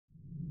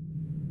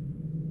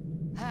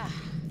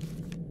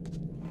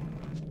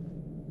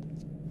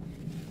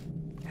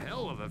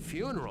a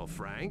funeral,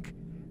 Frank.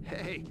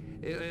 Hey,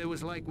 it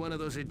was like one of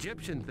those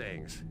Egyptian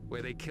things,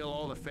 where they kill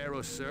all the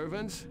pharaoh's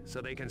servants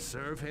so they can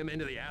serve him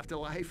into the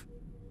afterlife.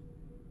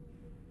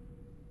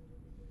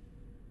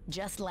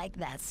 Just like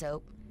that,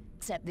 Soap.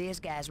 Except these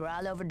guys were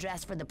all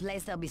overdressed for the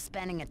place they'll be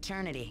spending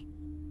eternity.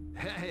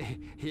 Hey,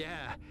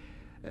 yeah.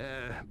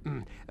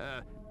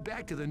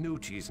 Back to the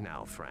Gnuccis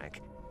now,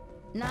 Frank.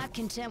 Not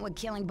content with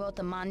killing both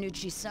the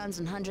Gnucci's sons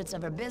and hundreds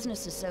of her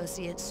business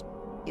associates,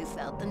 you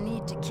felt the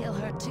need to kill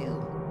her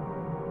too.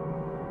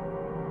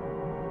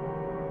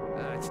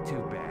 That's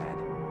too bad.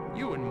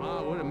 You and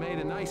Ma would have made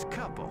a nice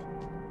couple.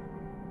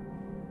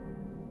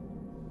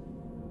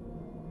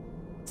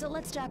 So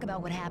let's talk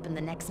about what happened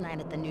the next night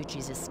at the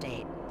Gnucci's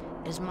estate.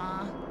 Is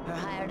Ma, her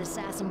hired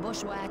assassin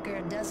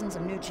bushwhacker, dozens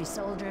of Gnucci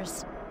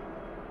soldiers.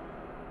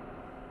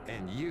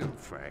 And you,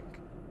 Frank.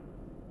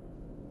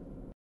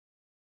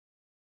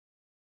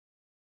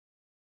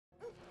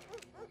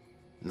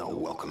 No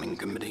welcoming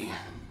committee.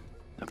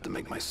 Have to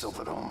make myself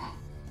at home.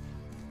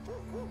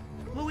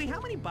 Louis,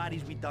 how many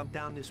bodies we dumped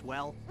down this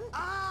well?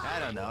 I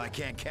don't know, I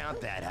can't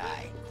count that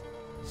high.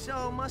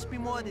 So, must be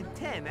more than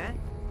 10, eh?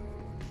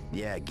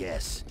 Yeah, I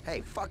guess.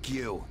 Hey, fuck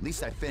you. At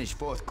least I finished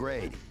 4th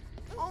grade.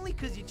 Only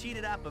 'cause you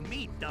cheated off of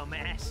me,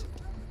 dumbass.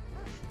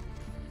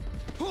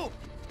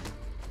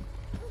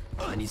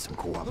 I need some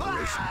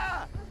cooperation.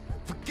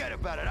 Forget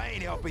about it, I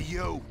ain't helping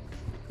you.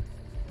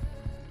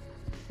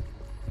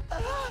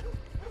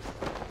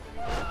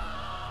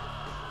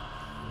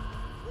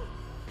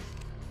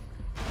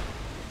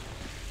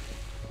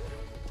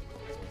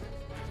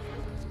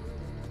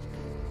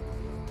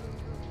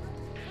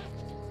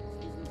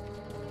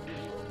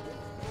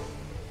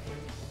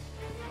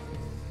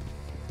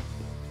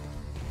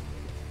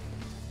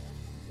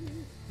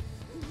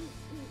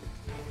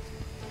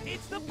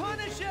 It's the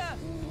Punisher!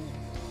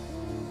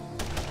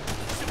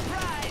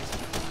 Surprise!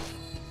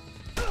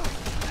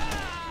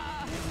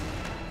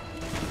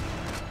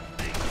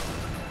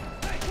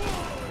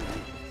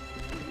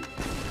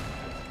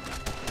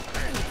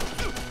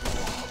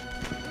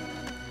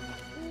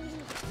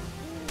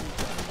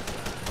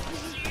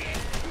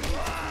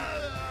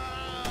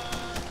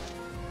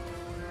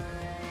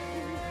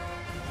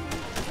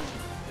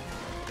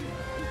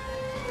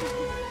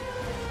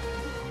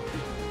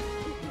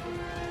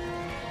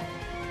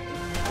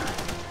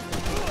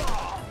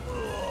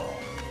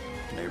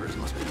 Neighbors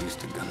must be used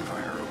to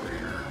gunfire over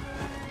here.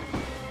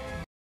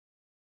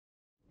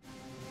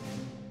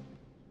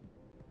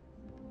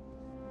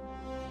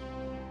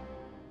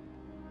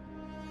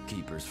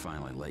 Keepers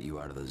finally let you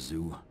out of the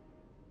zoo.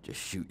 Just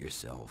shoot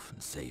yourself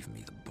and save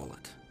me the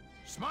bullet.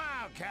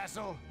 Smile,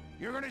 Castle.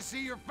 You're gonna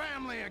see your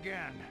family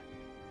again.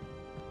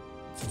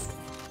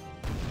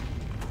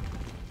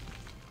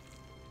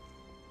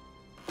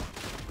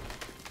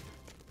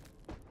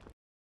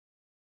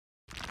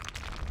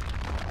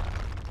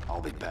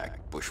 I'll be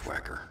back,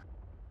 bushwhacker.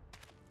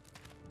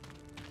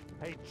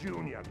 Hey,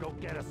 Junior, go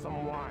get us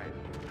some wine.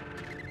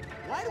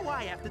 Why do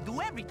I have to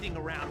do everything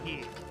around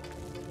here?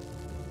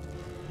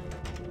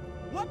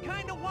 What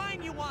kind of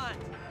wine you want?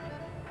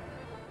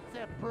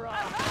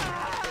 Surprise!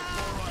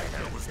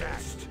 What was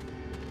that?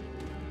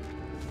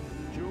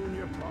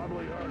 Junior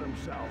probably hurt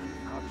himself.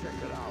 I'll check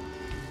it out.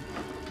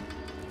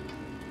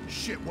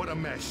 Shit, what a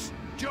mess.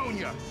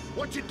 Junior,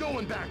 what you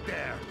doing back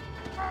there?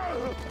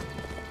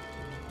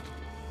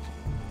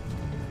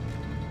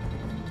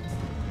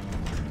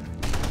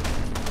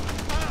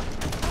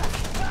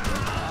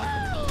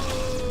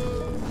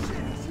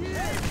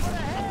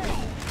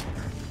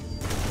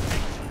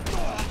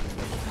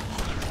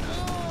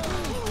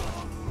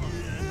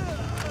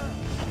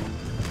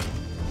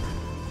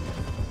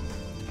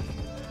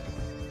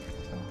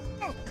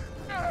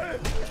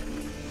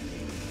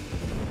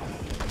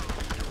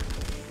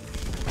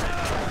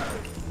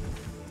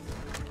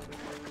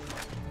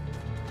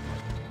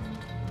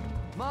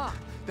 Ma,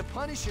 the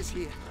Punisher's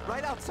here,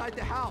 right outside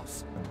the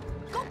house.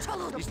 Go tell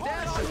her Is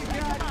that all you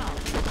got?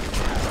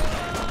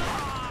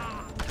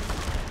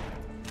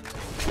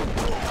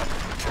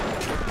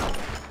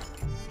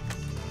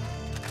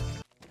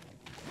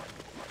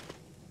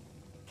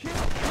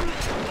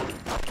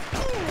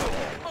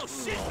 Oh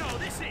shit, no,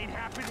 this ain't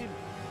happening!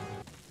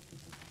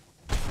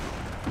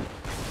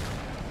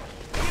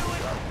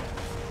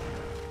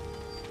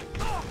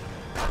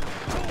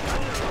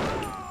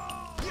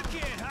 You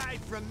can't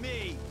hide from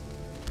me.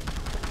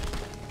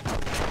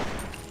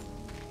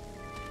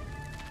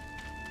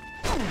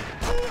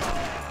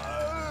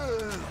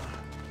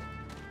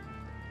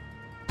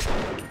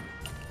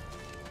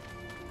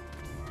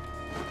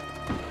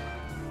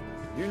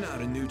 You're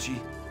not a Gnucci.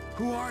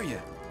 Who are you?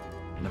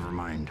 Never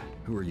mind.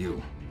 Who are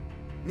you?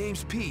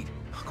 Name's Pete.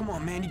 Oh, come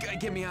on, man, you gotta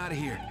get me out of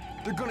here.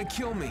 They're gonna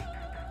kill me.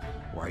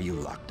 Why are you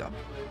locked up?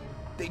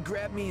 They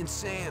grabbed me and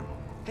Sam.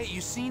 Hey,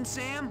 you seen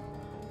Sam?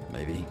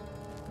 Maybe.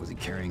 Was he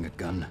carrying a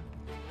gun?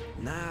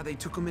 Nah, they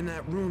took him in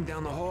that room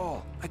down the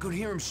hall. I could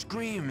hear him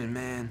screaming,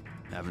 man.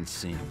 Haven't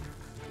seen him.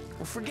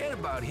 Well, forget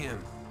about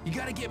him. You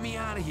gotta get me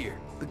out of here.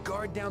 The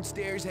guard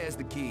downstairs has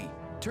the key.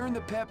 Turn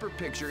the pepper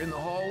picture in the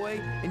hallway,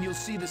 and you'll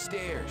see the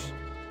stairs.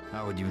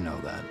 How would you know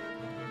that?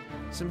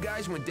 Some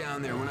guys went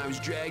down there when I was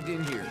dragged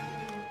in here.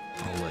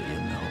 I'll let you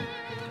know.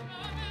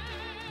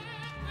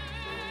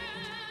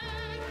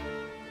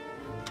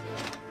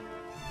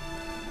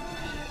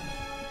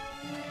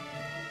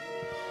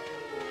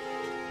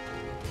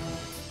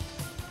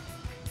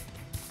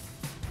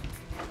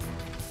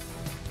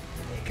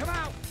 Come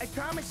out! I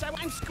promise I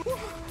won't school.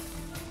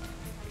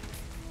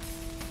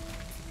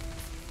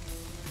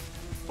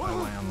 How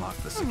do I unlock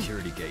the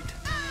security gate?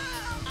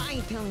 I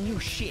ain't telling you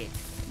shit.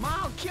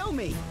 Ma'll kill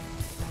me.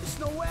 There's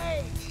no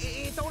way.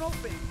 It don't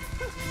open.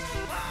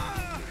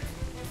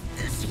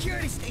 The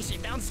security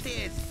station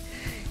downstairs.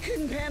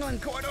 Hidden panel in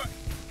corridor.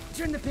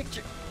 Turn the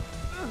picture.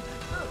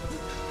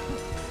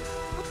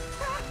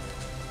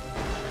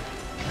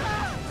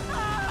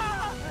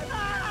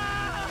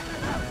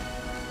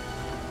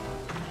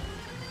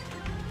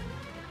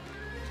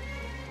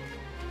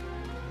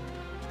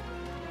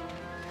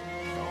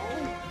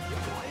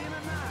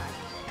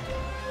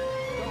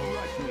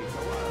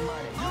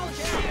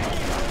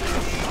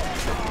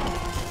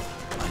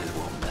 Might as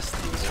well mess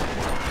things up.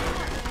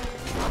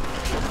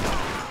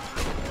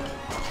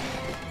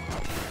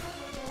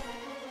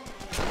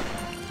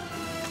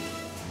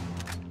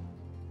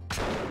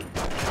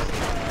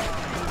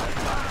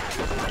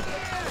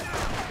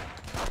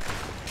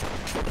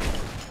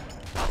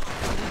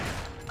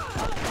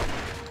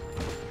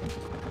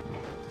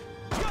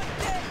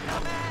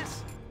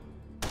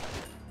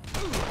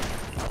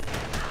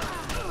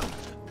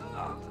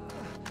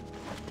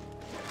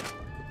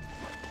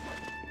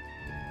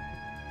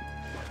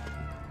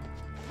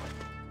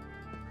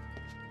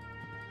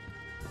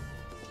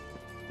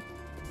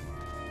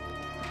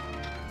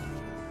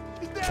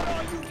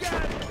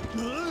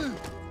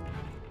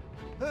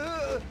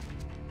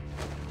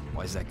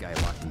 Why is that guy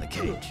locked in the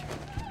cage?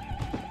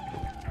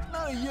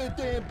 None of your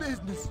damn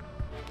business.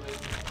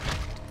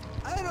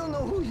 I don't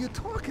know who you're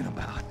talking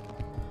about.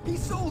 He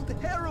sold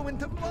heroin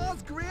to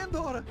Ma's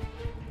granddaughter.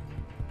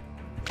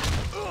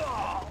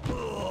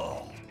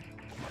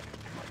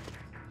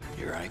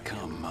 Here I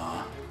come,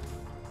 Ma.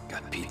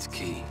 Got Pete's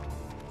key.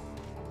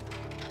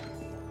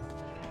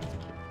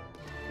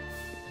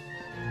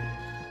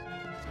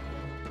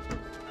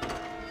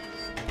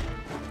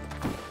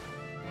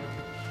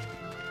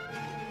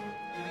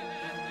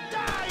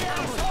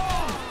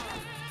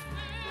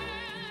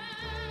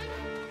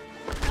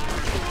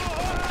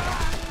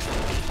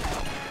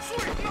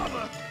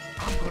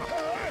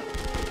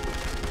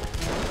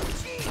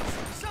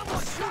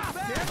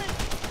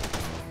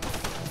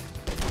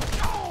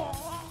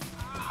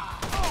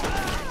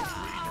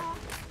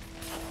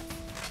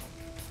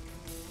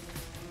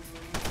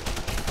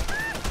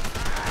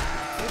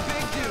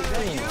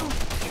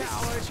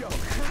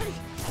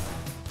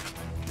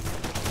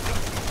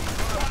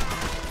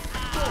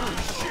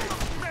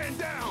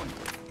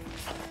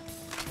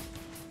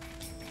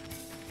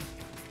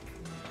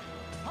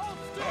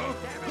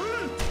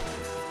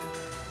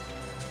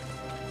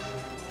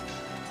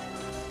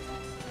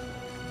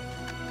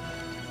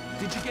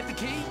 Did you get the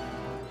key?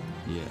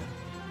 Yeah,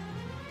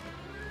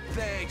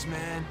 Thanks,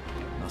 man.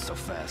 not so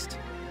fast.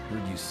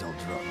 Heard you sell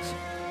drugs.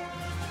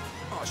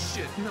 Oh,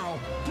 shit, no.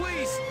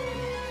 Please!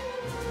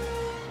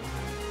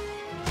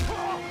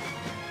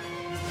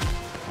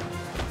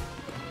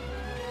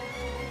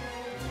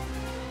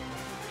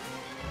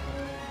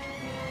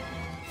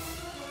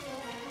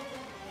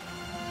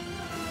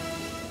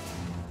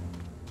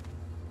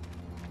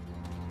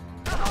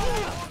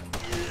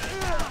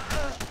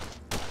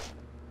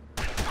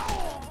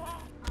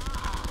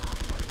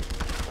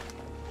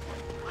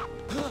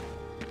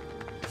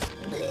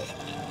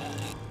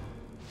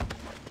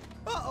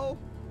 Uh-oh.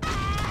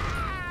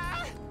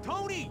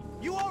 Tony,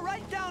 you all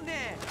right down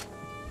there?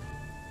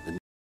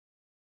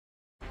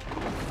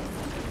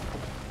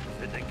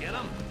 Did they get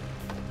him?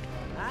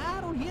 I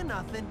don't hear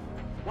nothing.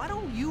 Why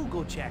don't you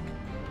go check?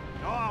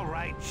 All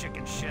right,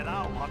 chicken shit,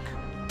 I'll look.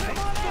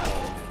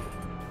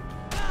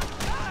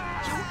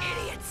 You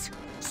idiots!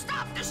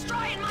 Stop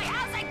destroying my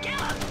house and kill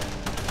him!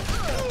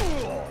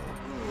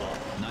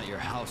 Not your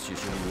house you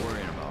should be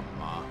worrying about,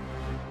 Ma.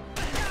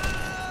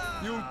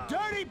 You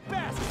dirty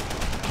bastard!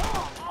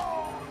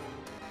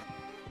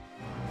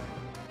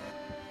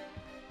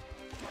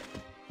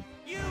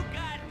 You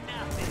got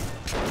nothing.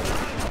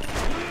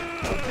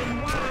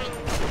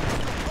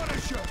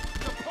 Punisher!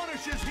 The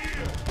Punisher's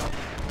here!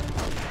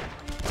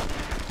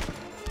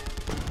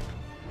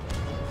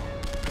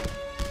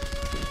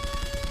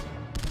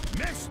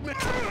 Missed me!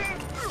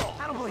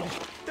 I don't believe it.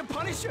 The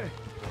Punisher.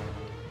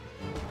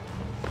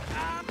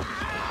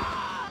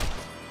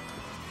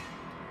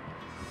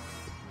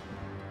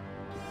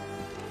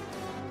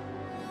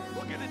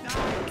 We're gonna die!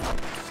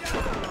 Shut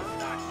up!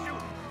 Start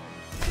shooting!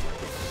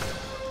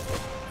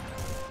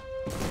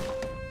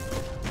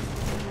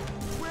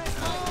 Where's my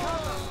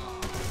cover?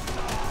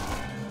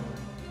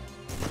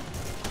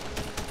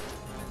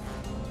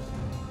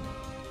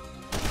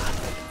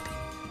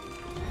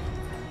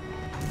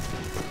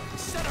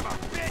 Son of a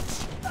bitch!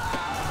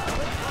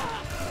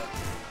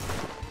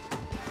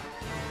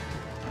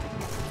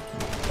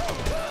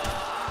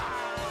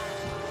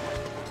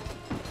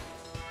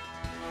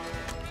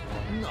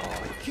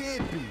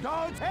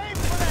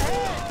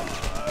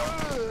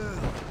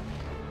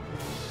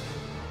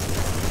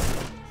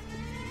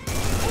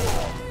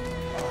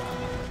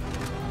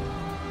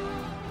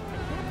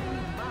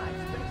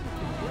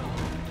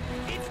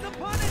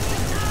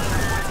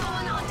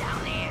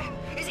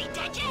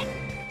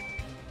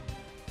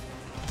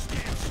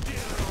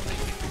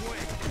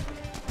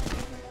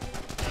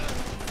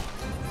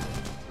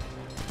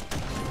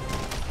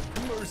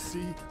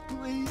 mercy,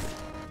 please.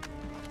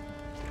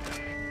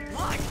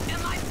 What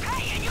am I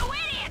paying you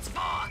idiots for?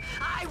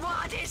 I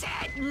want his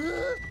head!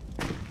 You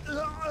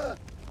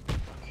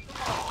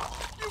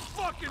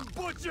fucking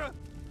butcher!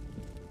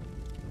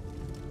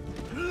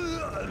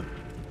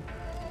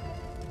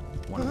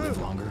 Want to live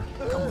longer?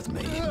 Come with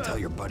me and tell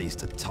your buddies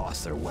to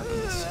toss their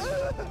weapons.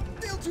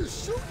 They'll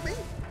just shoot me!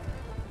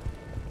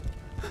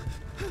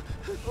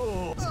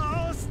 Oh,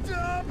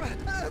 stop!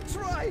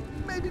 Try!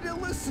 Maybe they'll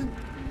listen.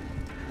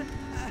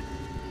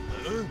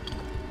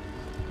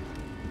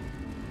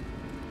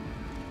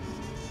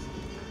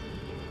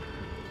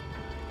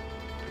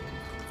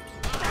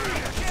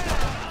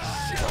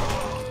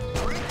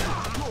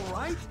 All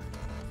right?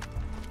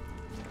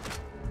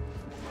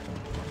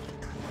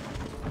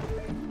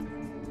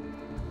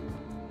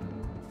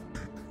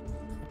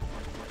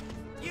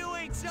 You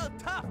ain't so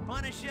tough,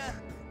 Punisher.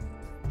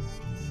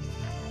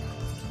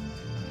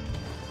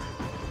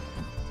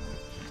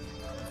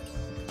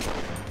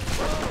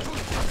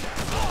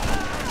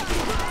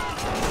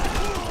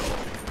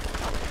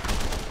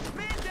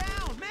 Man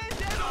down! Man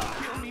down!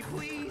 Kill me,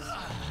 please!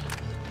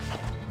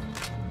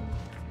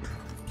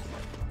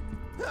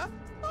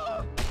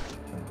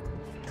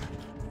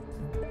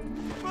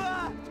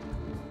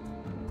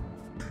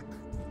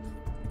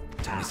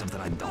 Tell me something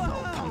I don't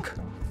know, punk.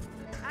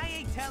 I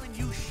ain't telling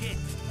you shit.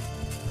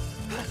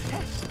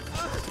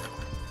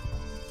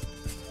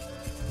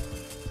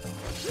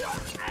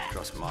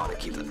 Trust Ma to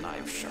keep the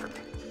knife sharp.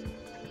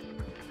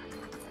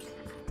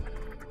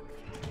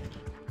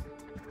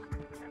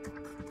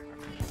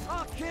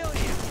 I'll kill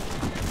you.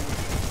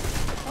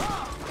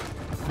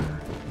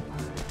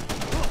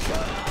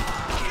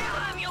 Kill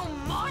him, you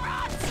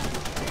morons!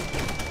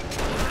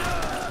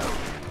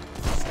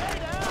 Stay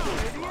down,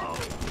 idiot.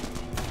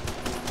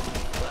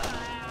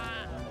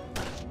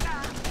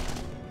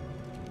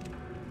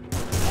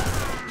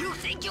 You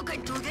think you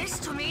can do this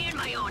to me in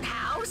my own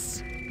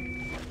house?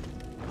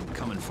 I'm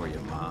coming for you,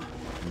 Ma.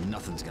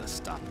 Nothing's gonna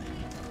stop me.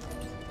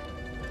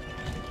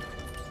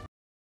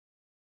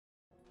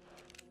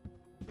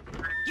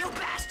 You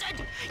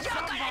bastard! You're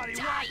gonna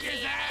die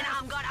here, and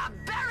I'm gonna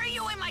bury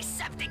you in my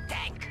septic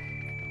tank!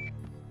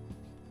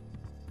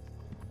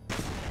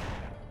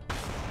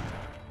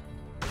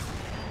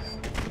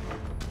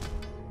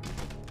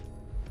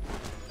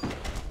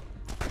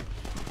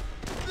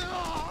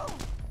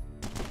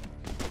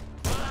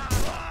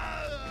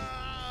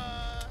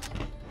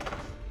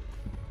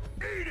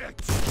 Eat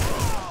it!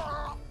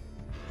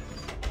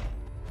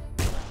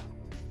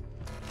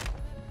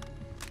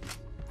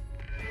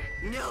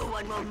 No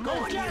one will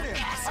mourn you,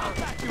 Castle!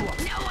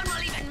 No one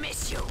will even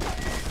miss you!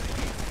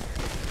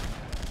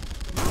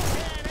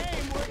 Can't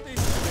aim worth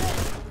this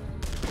shit!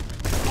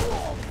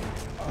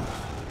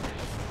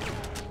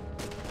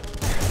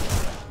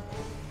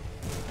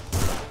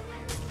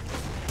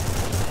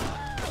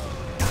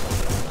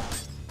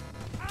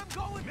 I'm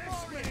going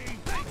for it.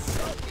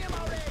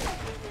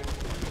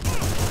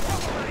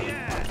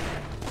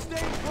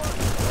 Stay put!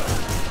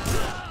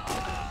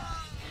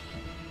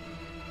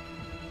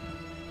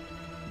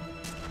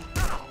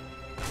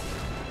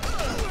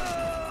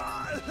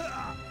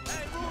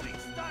 Hey, Ruby,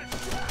 start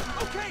shooting.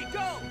 Okay,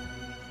 go.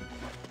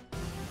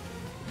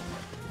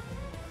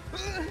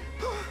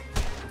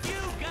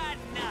 You got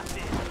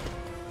nothing.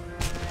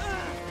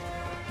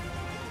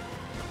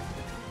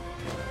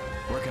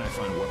 Where can I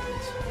find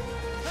weapons?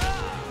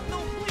 No,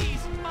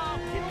 please, Mom,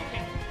 give me.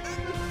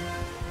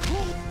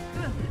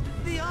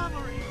 The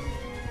armory.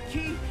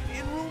 Key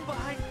in room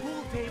behind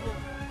pool table.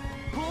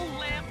 Pool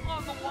lamp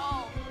on the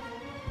wall.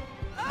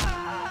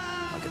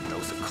 Like a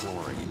dose of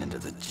chlorine into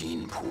the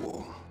gene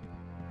pool.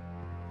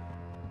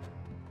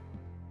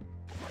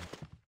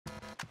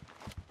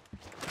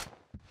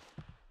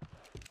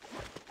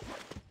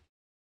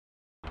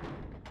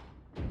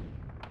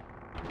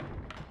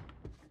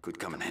 Could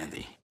come in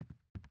handy.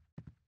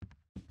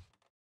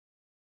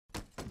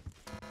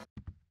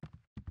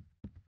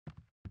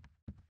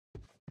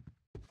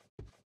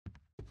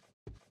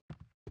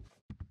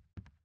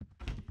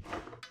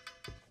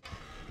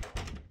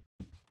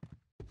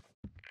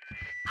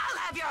 I'll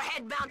have your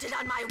head mounted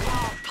on my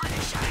wall,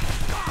 Punisher!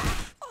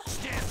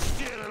 Stand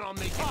still and I'll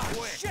make it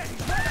quick. Shit!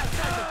 Right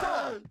outside the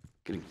door!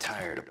 Getting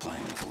tired of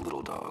playing with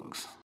little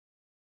dogs.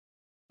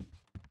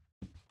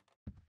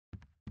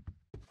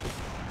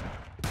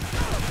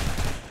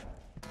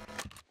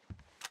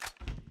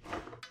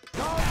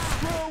 Don't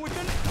screw with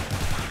the...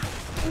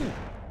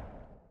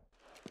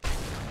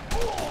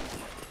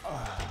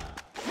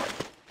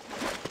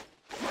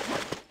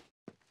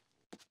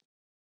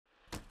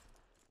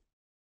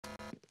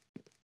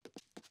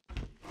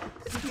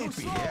 This can't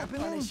be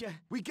happening. Punisher.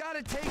 We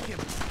gotta take him.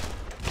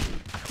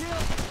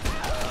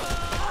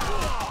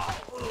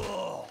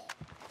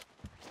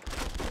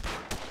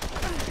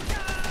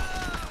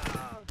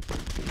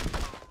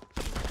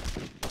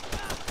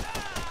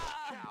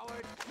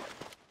 Coward.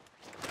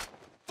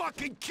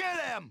 Fucking kill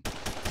him!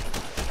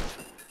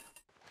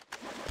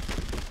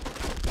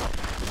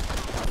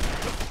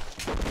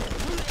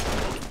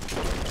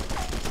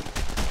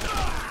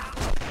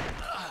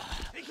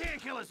 He can't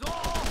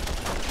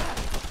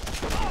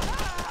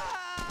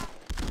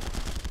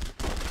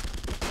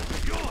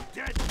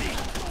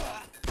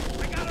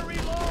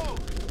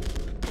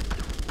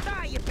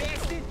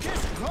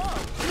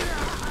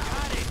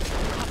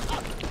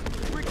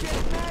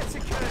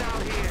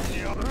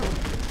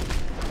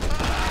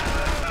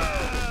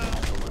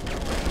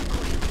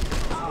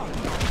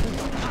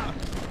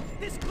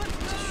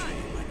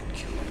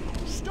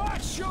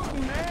Start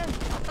shooting, man!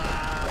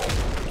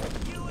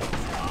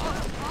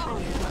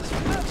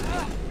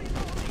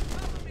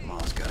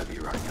 Ma's gotta be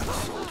running out of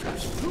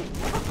soldiers.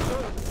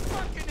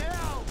 Fucking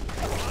hell!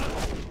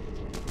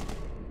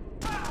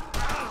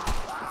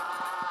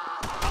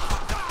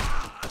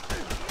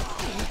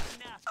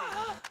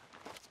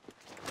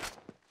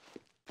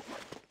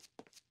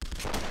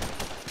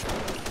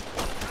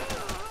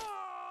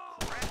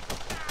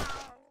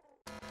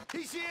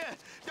 He's here!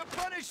 The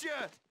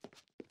Punisher!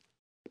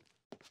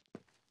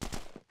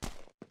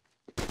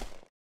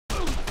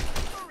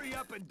 Hurry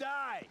up and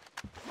die!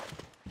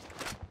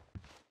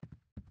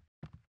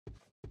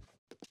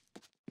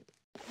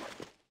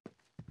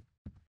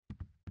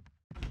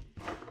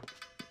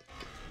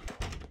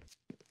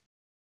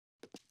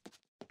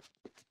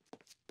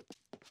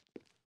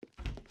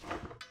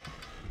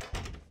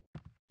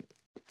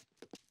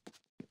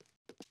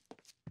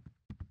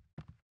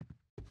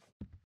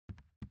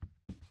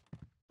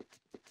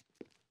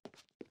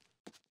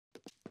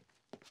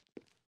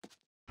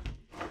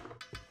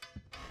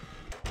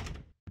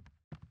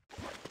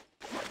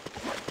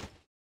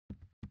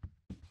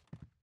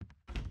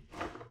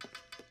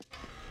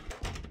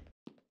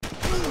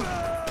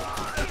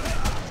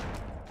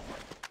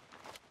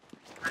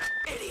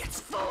 Idiots,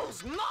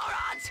 fools,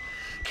 morons!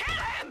 Kill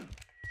him!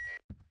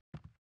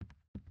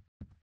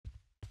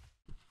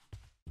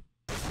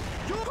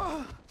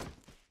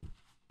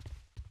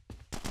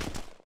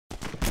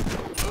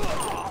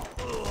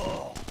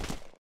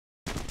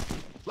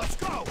 Let's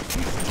go!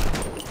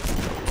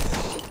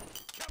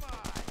 Come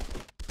on!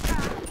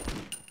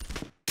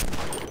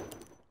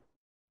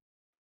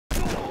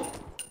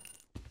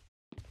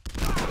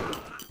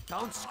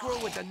 Don't screw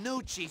with the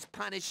Gnucci's,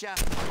 Punisher.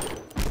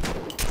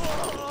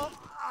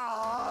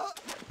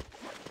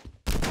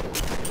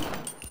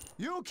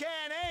 You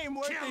can't aim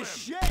worth Kill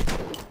this him. shit!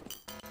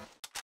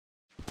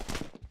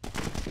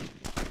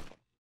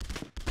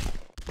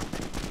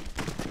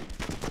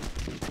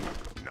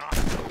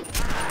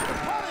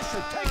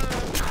 Punisher, take it!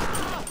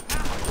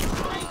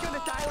 I ain't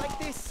gonna die like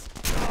this!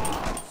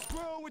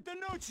 Screw with the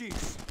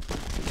Gnucci's!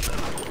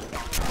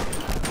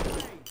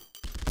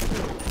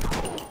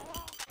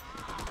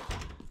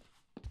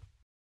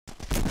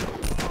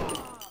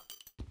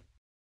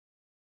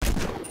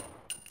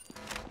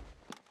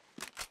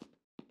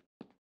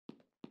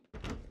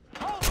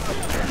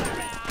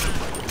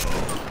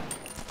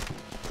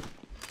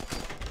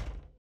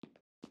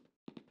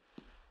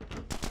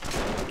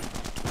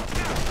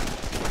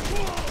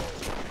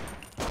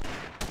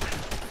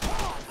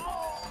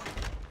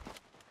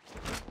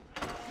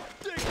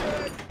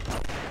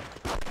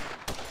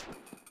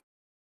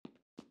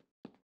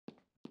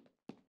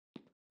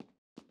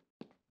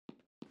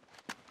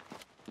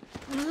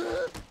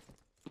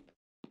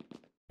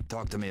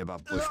 Talk to me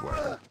about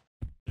bushwork.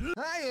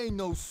 I ain't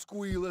no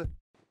squealer.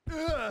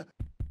 I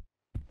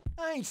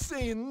ain't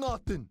saying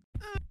nothing.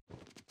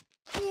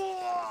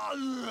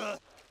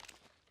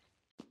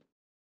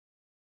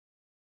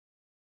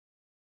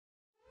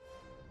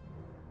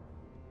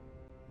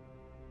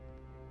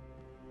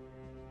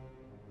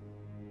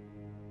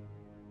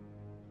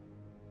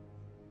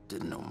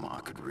 Didn't know Ma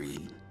could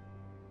read.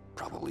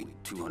 Probably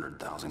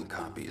 200,000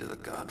 copies of The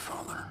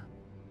Godfather.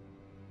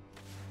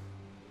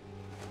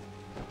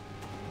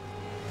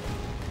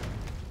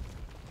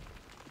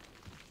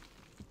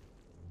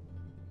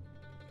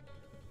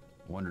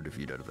 Wondered if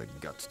you'd have the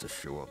guts to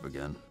show up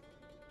again.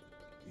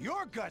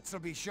 Your guts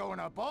will be showing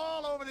up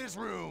all over this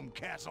room,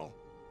 Castle.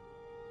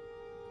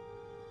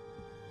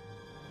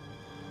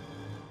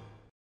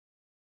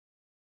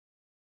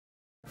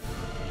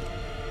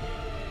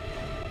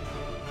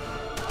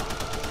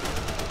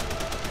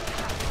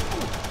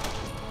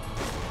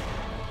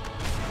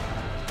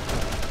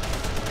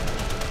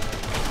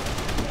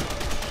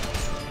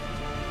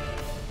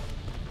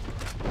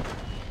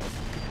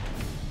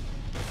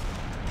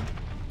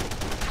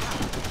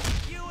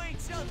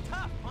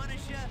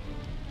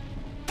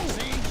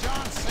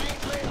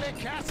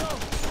 Castle,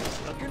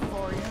 looking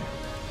for you.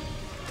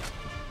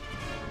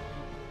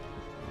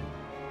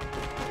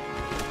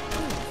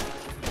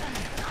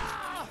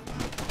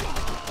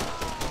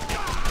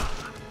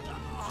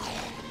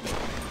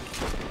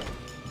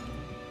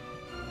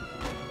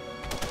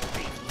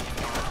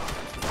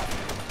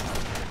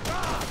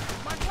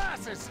 My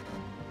glasses!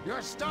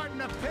 You're starting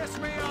to piss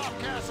me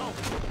off, Castle.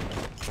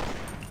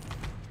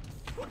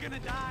 We're gonna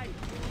die.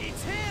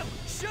 It's him!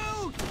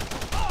 Shoot!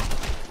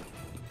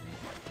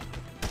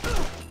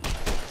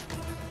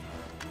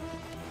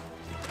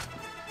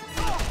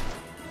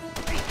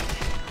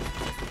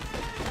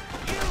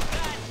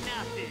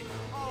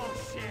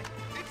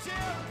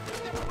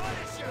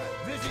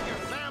 Visit your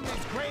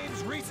family's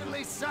graves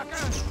recently,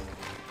 sucker?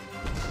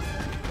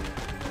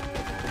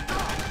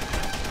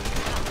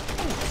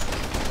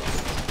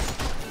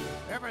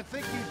 Ever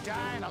think you'd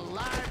die in a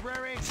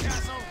library,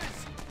 Castle?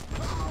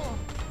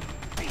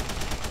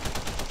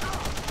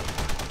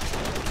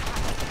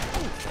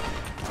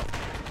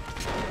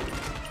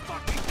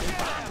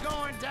 If I'm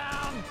going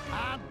down,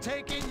 I'm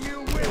taking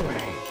you with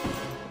me.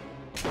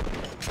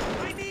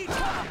 I need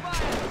cover!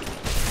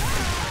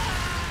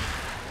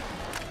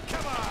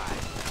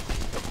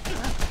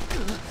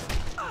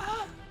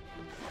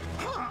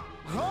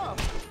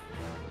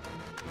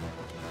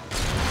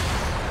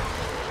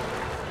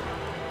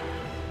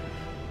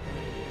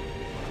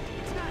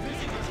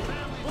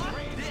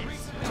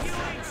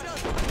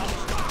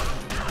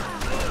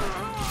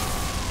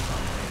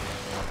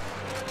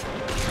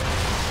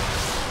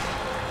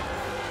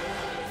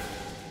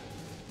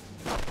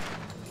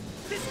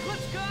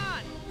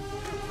 on!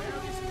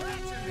 Barely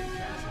scratching me,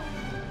 Castle.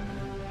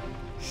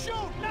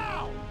 Shoot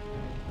now!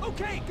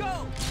 Okay,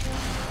 go!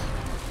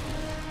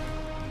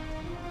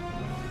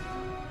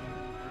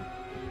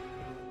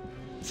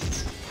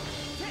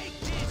 Take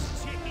this,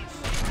 chicken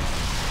shit!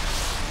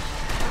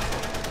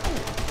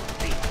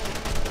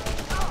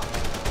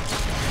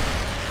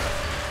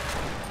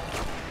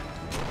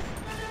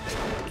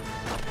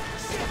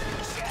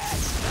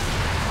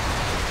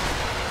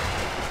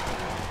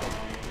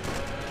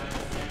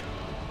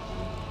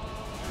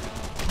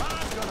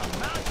 Mom's gonna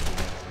mount you.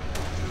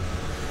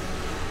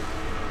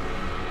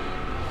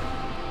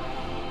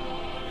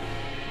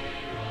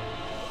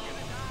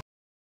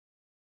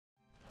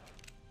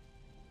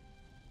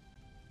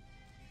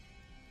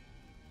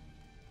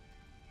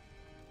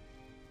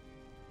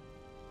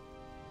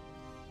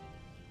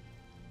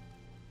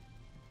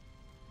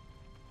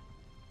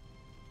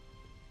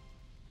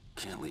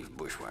 Can't leave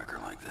Bushwhacker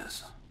like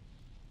this.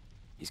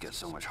 He's got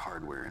so much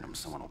hardware in him,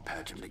 someone will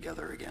patch him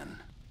together again.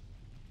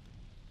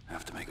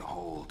 Have to make a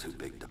hole too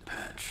big to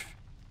patch.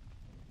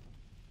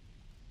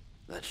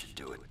 That should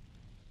do it.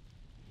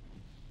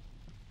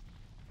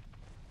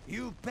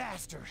 You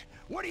bastard!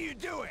 What are you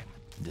doing?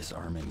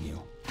 Disarming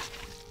you.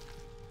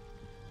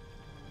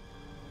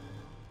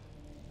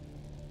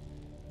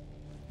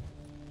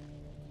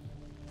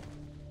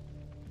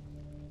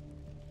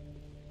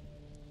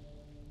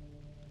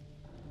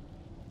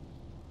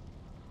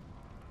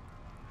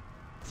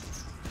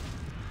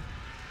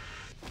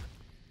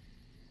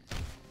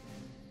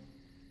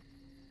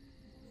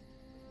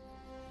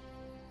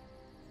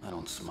 I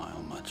don't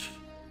smile much.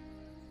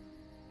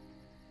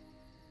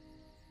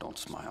 Don't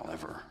smile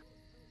ever.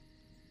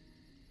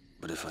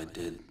 But if I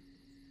did,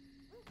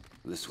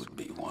 this would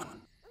be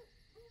one.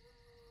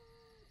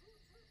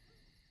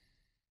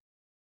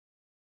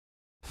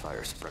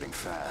 Fire's spreading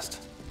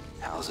fast.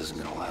 House isn't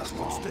gonna last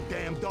long. What's the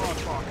damn dog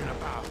barking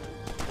about?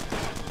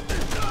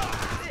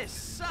 This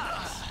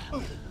sucks!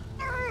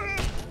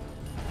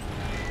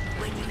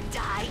 When you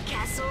die,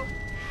 Castle,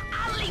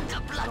 I'll leave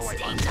the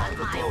bloodstains on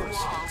my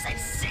walls and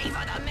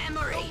savor the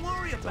memory. Don't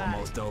worry about it.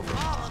 Almost over.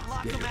 I'll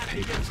unlock Get him your after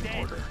he papers gets in dead.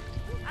 order.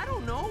 I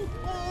don't know.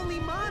 Only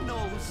Ma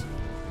knows.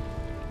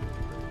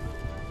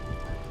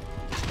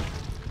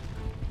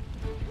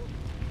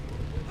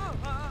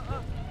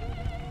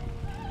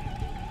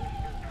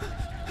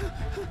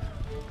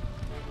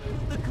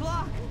 The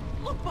clock!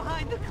 Look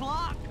behind the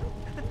clock!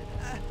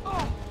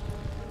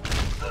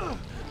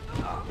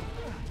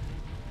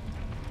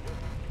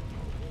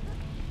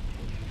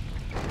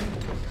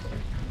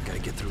 Gotta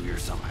get through here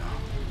somehow.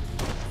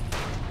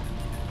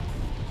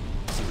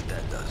 See what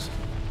that does.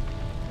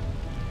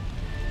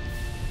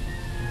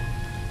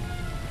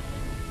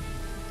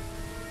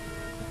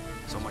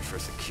 So much for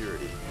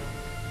security.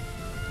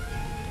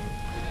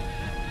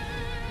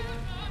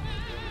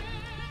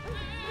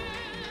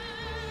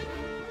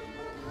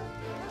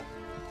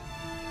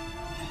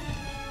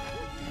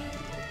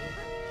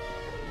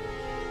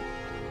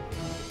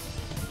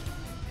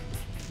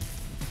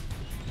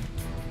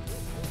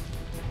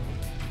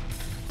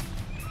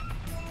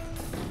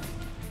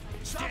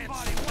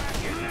 Somebody whack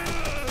his ass!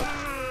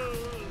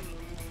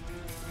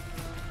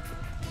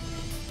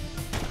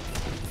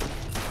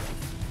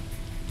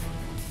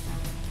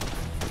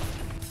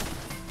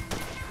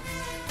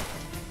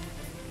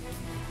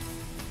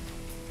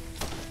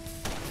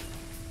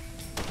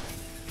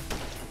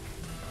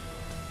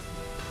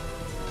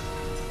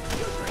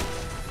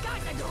 Got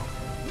to go.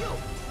 You,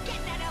 get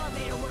that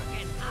elevator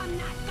working. I'm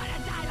not gonna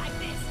die like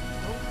this.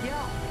 Don't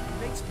yell.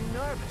 It makes me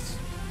nervous.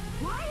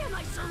 Why am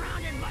I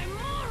surrounded by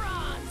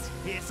morons?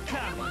 It's They're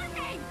coming.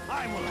 working.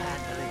 I will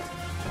handle it.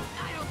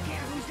 I don't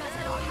care who does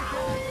it or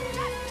how.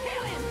 Just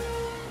kill him.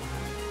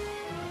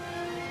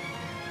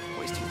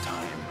 Wasting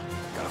time.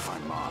 Gotta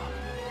find Ma.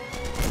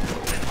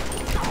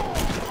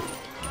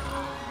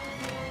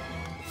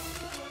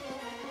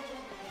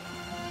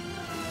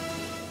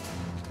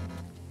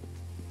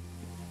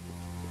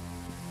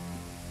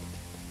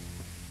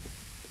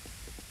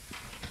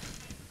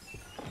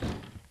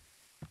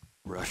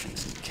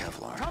 Russians and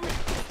Kevlar.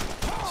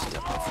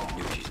 Step up from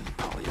Gnucci's and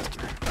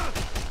polyester.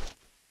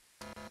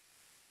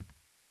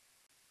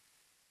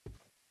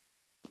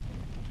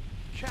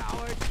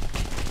 Coward!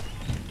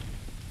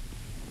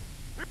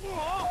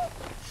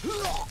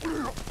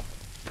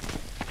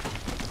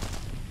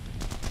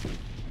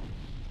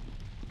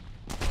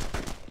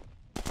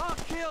 I'll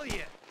kill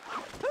you!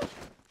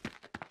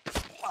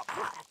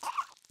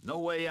 No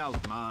way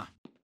out, Ma.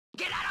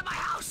 Get out of my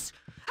house.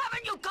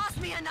 Haven't you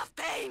caused me enough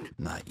pain?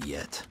 Not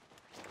yet.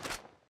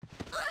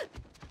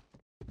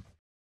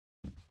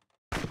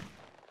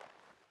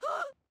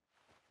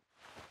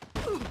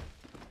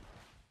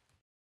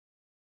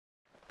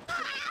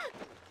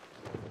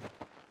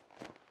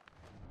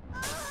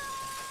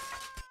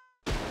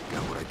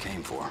 Got what I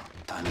came for.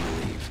 Time to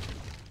leave.